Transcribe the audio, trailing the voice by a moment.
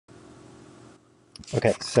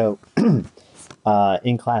Okay, so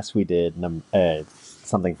in class we did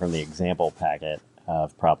something from the example packet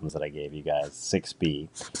of problems that I gave you guys, 6b.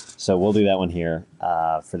 So we'll do that one here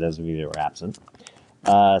for those of you that were absent.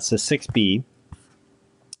 So 6b,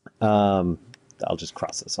 um, I'll just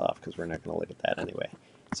cross this off because we're not going to look at that anyway.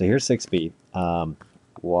 So here's 6b.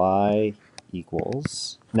 Y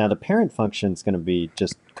equals, now the parent function is going to be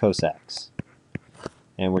just cos x,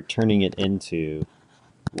 and we're turning it into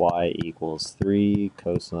y equals 3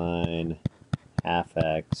 cosine half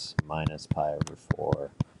x minus pi over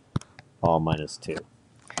 4, all minus 2.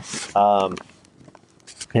 Um,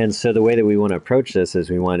 and so the way that we want to approach this is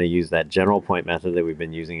we want to use that general point method that we've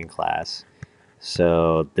been using in class.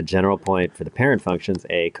 So the general point for the parent function is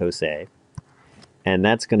a cos a, and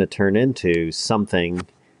that's going to turn into something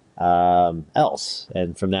else.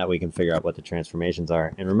 And from that we can figure out what the transformations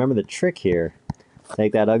are. And remember the trick here,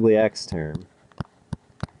 take that ugly x term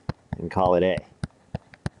and call it a.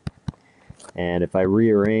 And if I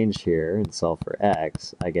rearrange here and solve for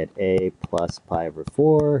x, I get a plus pi over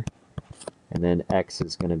 4, and then x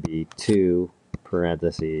is going to be 2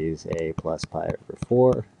 parentheses a plus pi over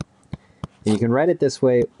 4. And you can write it this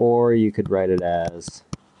way, or you could write it as,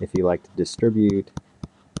 if you like to distribute,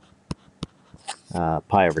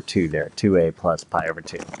 pi over 2 there, 2a plus pi over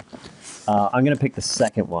 2. I'm going to pick the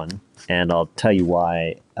second one, and I'll tell you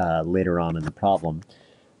why later on in the problem.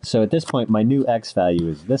 So at this point, my new x value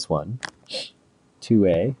is this one,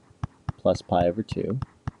 2a plus pi over 2.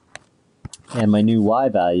 And my new y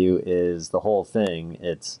value is the whole thing.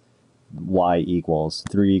 It's y equals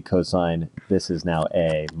 3 cosine, this is now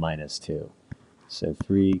a minus 2. So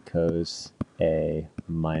 3 cos a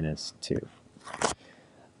minus 2.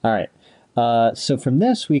 All right. So from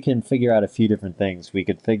this, we can figure out a few different things. We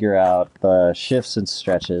could figure out the shifts and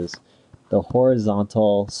stretches. The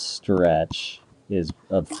horizontal stretch is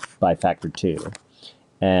by factor 2.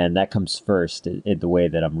 And that comes first in the way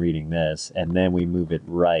that I'm reading this. And then we move it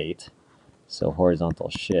right. So horizontal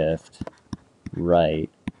shift, right,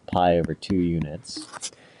 pi over 2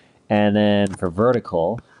 units. And then for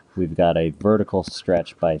vertical, we've got a vertical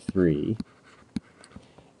stretch by 3.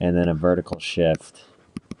 And then a vertical shift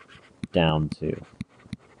down 2.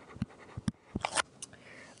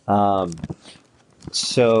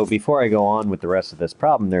 So before I go on with the rest of this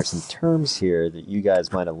problem, there's some terms here that you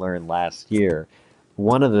guys might have learned last year.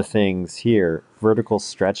 One of the things here, vertical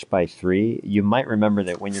stretch by 3, you might remember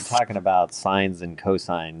that when you're talking about sines and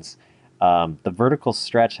cosines, the vertical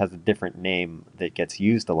stretch has a different name that gets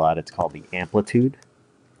used a lot. It's called the amplitude.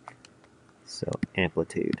 So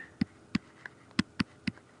amplitude.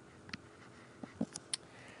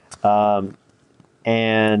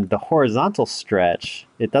 And the horizontal stretch,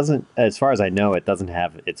 it doesn't, as far as I know, it doesn't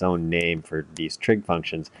have its own name for these trig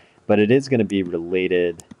functions, but it is going to be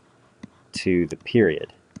related to the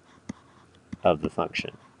period of the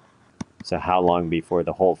function. So how long before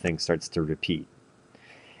the whole thing starts to repeat.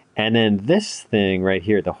 And then this thing right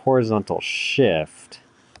here, the horizontal shift,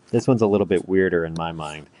 this one's a little bit weirder in my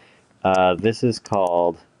mind. This is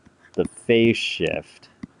called the phase shift.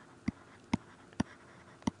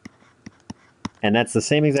 And that's the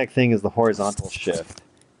same exact thing as the horizontal shift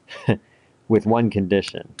with one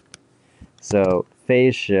condition. So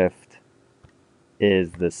phase shift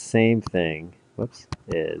is the same thing,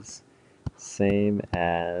 is same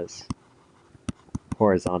as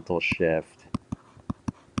horizontal shift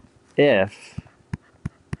if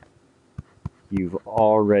you've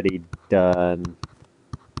already done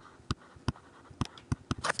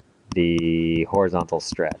the horizontal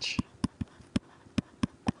stretch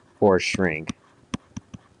or shrink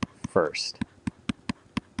first.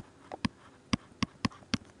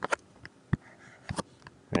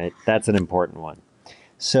 Right? That's an important one.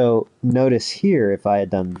 So notice here, if I had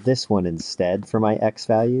done this one instead for my x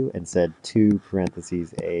value and said 2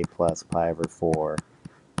 parentheses a plus pi over 4,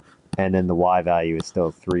 and then the y value is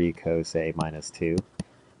still 3 cos a minus 2,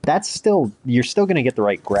 that's still, you're still going to get the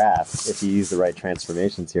right graph if you use the right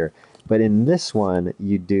transformations here. But in this one,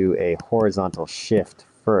 you do a horizontal shift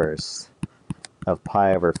first of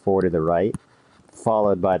pi over 4 to the right,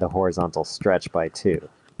 followed by the horizontal stretch by 2.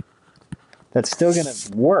 That's still going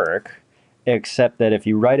to work, except that if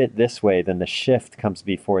you write it this way, then the shift comes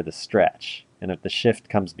before the stretch. And if the shift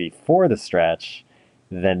comes before the stretch,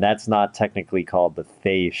 then that's not technically called the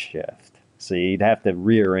phase shift. So you'd have to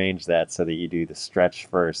rearrange that so that you do the stretch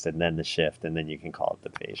first and then the shift, and then you can call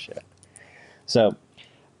it the phase shift. So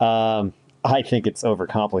I think it's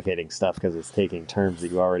overcomplicating stuff because it's taking terms that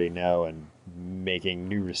you already know and making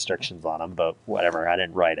new restrictions on them, but whatever, I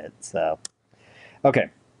didn't write it. So, okay.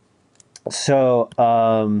 So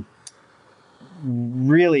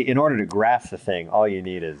really, in order to graph the thing, all you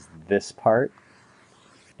need is this part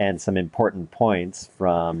and some important points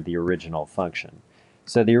from the original function.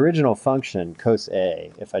 So the original function, cos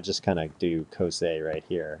A, if I just kind of do cos A right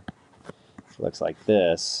here, it looks like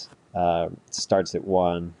this. Starts at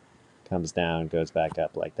 1, comes down, goes back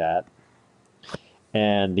up like that.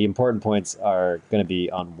 And the important points are going to be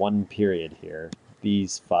on one period here,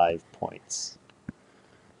 these 5 points.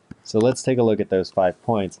 So let's take a look at those 5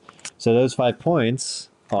 points. So those 5 points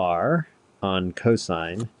are on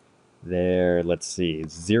cosine. They're, let's see,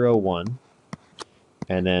 0, 1,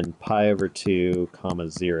 and then pi over 2, comma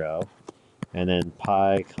 0, and then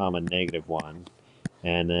pi, comma negative 1,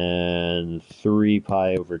 and then 3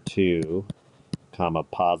 pi over 2, comma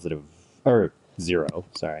positive, or 0,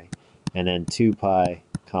 sorry, and then 2 pi,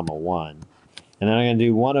 comma 1. And then I'm going to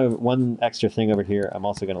do one extra thing over here. I'm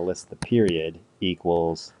also going to list the period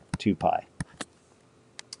equals 2 pi.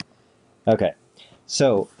 Okay,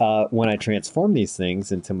 so when I transform these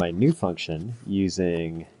things into my new function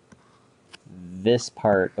using this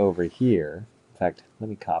part over here, in fact, let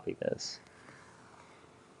me copy this.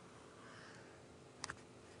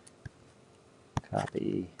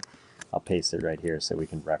 Copy. I'll paste it right here so we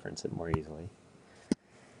can reference it more easily.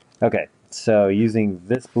 Okay, so using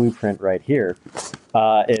this blueprint right here,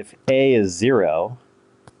 if a is 0,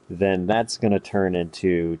 then that's going to turn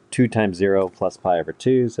into 2 times 0 plus pi over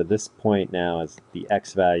 2. So this point now is the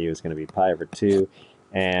x value is going to be pi over 2.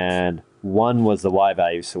 And 1 was the y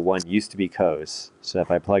value, so 1 used to be cos. So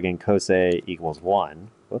if I plug in cos A equals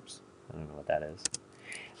 1, whoops, I don't know what that is,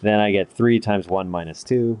 then I get 3 times 1 minus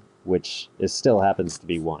 2, which still happens to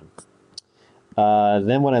be 1.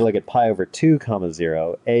 Then when I look at pi over 2 comma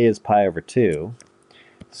 0, A is pi over 2.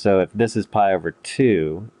 So if this is pi over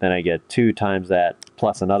 2, then I get 2 times that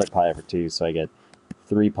plus another pi over 2, so I get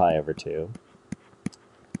 3 pi over 2,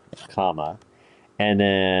 comma. And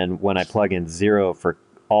then when I plug in 0 for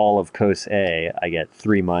all of cos A, I get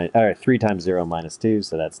 3 times 0 minus 2,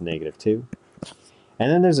 so that's negative 2. And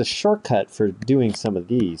then there's a shortcut for doing some of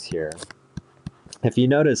these here. If you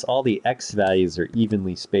notice, all the x values are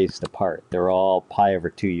evenly spaced apart. They're all pi over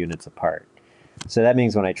 2 units apart. So that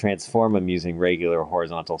means when I transform them using regular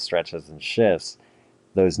horizontal stretches and shifts,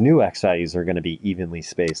 those new x values are going to be evenly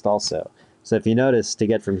spaced also. So if you notice, to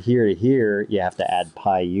get from here to here, you have to add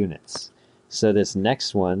pi units. So this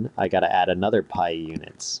next one, I got to add another pi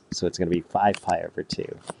units. So it's going to be 5 pi over 2.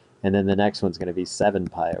 And then the next one's going to be 7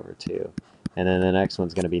 pi over 2. And then the next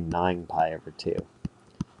one's going to be 9 pi over 2.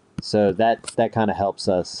 So that kind of helps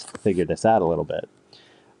us figure this out a little bit.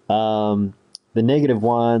 The negative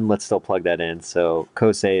 1, let's still plug that in. So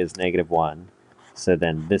cos A is negative 1. So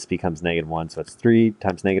then this becomes negative 1. So it's 3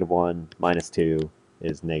 times negative 1 minus 2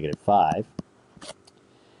 is negative 5.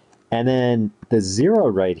 And then the 0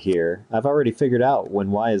 right here, I've already figured out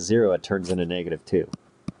when y is 0, it turns into negative 2.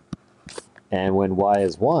 And when y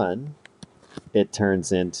is 1, it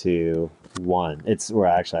turns into 1. Or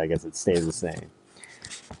actually, I guess it stays the same.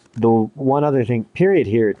 The one other thing, period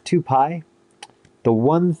here, 2 pi. The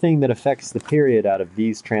one thing that affects the period out of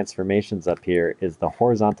these transformations up here is the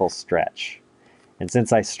horizontal stretch. And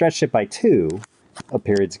since I stretched it by 2, I'm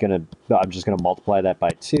just going to multiply that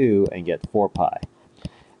by 2 and get 4 pi.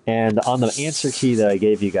 And on the answer key that I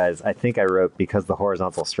gave you guys, I think I wrote because the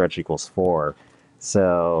horizontal stretch equals 4.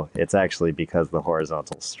 So it's actually because the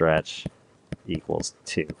horizontal stretch equals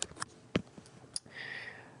 2.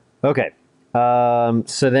 Okay.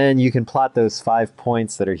 So then you can plot those 5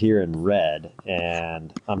 points that are here in red,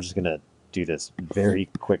 and I'm just going to do this very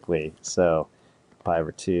quickly. So pi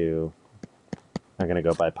over 2, I'm going to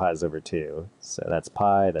go by pi's over 2. So that's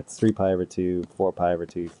pi, that's 3 pi over 2, 4 pi over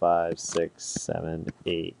 2, 5, 6, 7,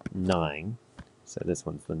 8, 9. So this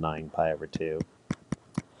one's the 9 pi over 2.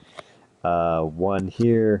 1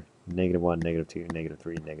 here, negative 1, negative 2, negative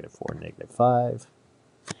 3, negative 4, negative 5.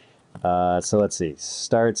 So let's see,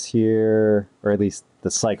 starts here, or at least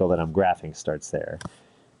the cycle that I'm graphing starts there.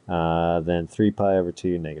 Then 3 pi over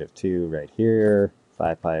 2, negative 2 right here,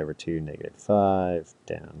 5 pi over 2, negative 5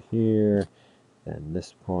 down here, then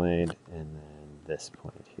this point, and then this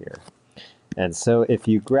point here. And so if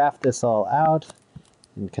you graph this all out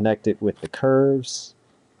and connect it with the curves,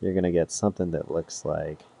 you're going to get something that looks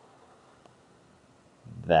like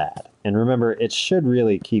that. And remember, it should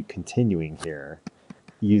really keep continuing here,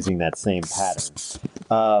 using that same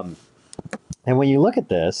pattern. And when you look at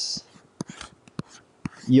this,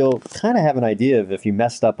 you'll kind of have an idea of if you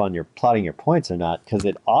messed up on your plotting your points or not, because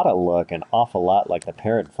it ought to look an awful lot like the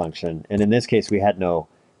parent function. And in this case, we had no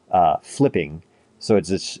flipping, so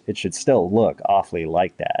it should still look awfully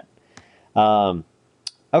like that.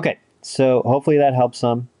 Okay, so hopefully that helps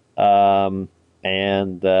some.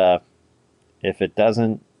 And if it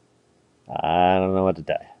doesn't, I don't know what to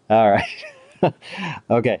tell you. All right.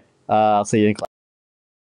 Okay. I'll see you in class.